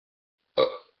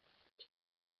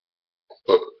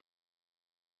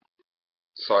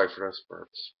Sorry for those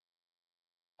burps.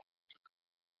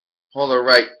 Hold it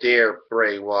right there,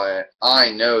 Bray Wyatt.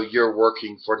 I know you're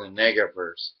working for the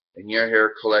NEGAVERSE, and you're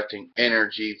here collecting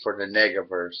energy for the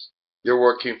NEGAVERSE. You're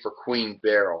working for Queen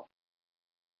BERYL.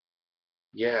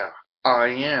 Yeah, I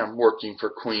am working for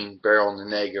Queen BERYL in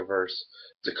the NEGAVERSE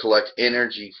to collect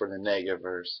energy for the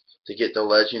NEGAVERSE, to get the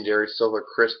legendary silver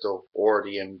crystal or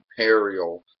the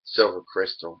imperial silver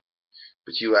crystal.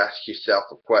 But you ask yourself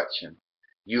a question.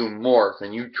 You morph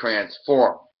and you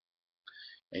transform.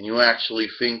 And you actually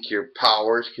think your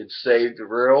powers can save the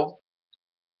world?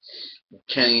 You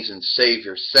can't even save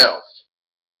yourself.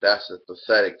 That's the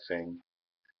pathetic thing.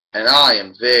 And I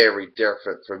am very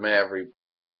different from every...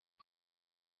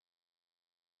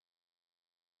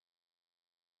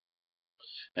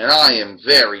 And I am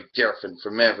very different from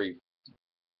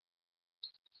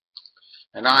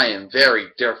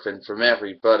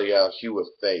everybody else you have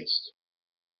faced.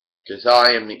 Because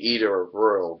I am the eater of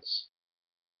worlds.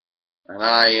 And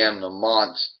I am the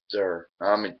monster.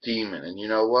 I'm a demon. And you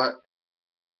know what?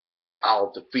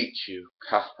 I'll defeat you.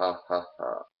 Ha ha ha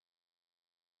ha.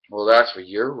 Well, that's where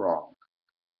you're wrong.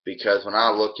 Because when I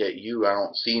look at you, I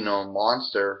don't see no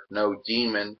monster, no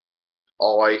demon.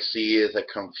 All I see is a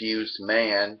confused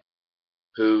man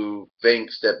who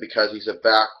thinks that because he's a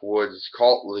backwoods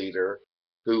cult leader,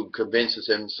 who convinces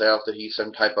himself that he's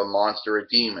some type of monster or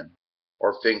demon,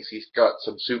 or thinks he's got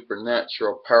some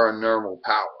supernatural paranormal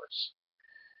powers.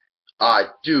 I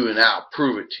do, and I'll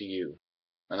prove it to you.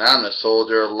 And I'm the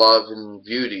soldier of love and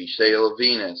beauty, Sailor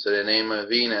Venus. In the name of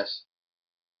Venus,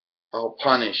 I'll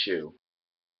punish you.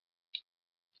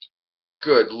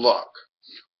 Good luck.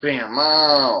 Bam,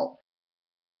 ow!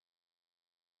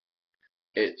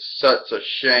 It's such a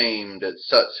shame that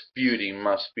such beauty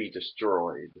must be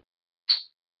destroyed.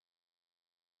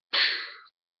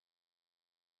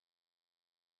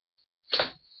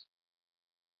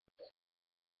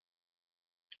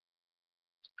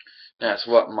 That's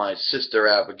what my sister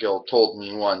Abigail told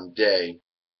me one day.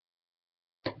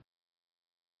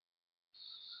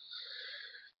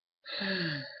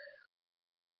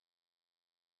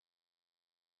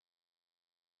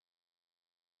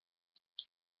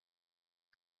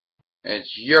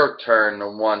 It's your turn, the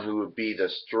one who would be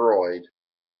destroyed.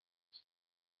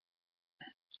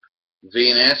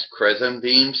 Venus, Chrism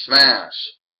Beam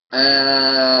Smash.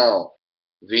 Ow!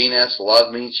 Venus,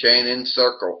 Love Me Chain and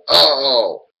Circle.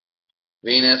 Oh!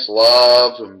 Venus,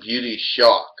 Love and Beauty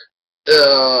Shock.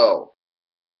 Oh!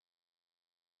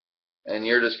 And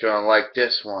you're just gonna like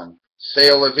this one.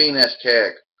 Sailor Venus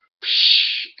Kick.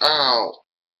 Psh! Ow!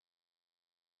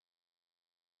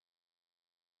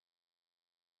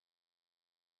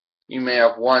 You may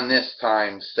have won this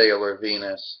time, Sailor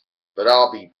Venus, but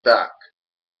I'll be back,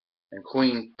 and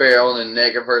Queen BERYL and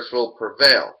NEGAVERSE will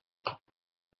prevail.